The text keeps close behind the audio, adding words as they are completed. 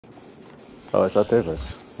Oh, it's out there first.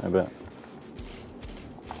 I bet.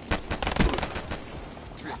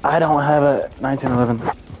 I don't have a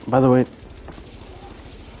 1911. By the way.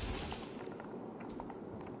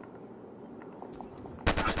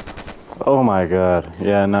 Oh my god.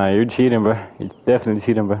 Yeah, nah, you're cheating, bro. You're definitely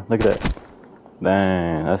cheating, bro. Look at that.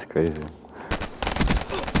 Dang, that's crazy.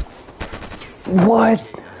 What?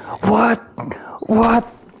 What? What?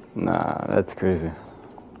 Nah, that's crazy.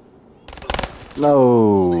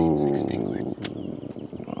 No.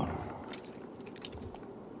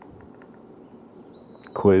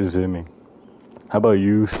 Quit zooming. How about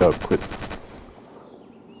you stop quit?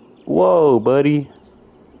 Whoa, buddy.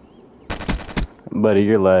 Buddy,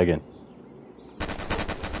 you're lagging.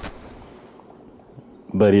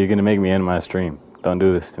 Buddy, you're gonna make me end my stream. Don't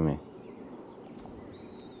do this to me.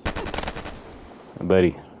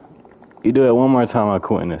 Buddy, you do it one more time, I'm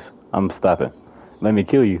quitting this. I'm stopping. Let me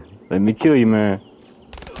kill you. Let me kill you, man.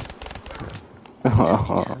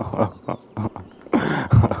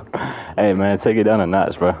 Hey, man, take it down a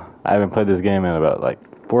notch, bro. I haven't played this game in about, like,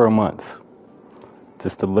 4 months.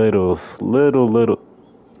 Just a little.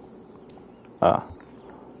 Oh.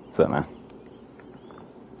 What's up, man?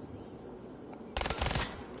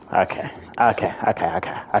 Okay.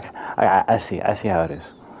 I see how it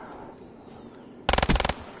is.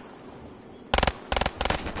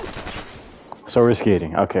 So we're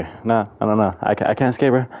skating. Okay. No. I can't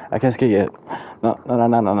skate, bro. I can't skate yet. No.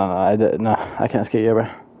 I can't skate yet, bro.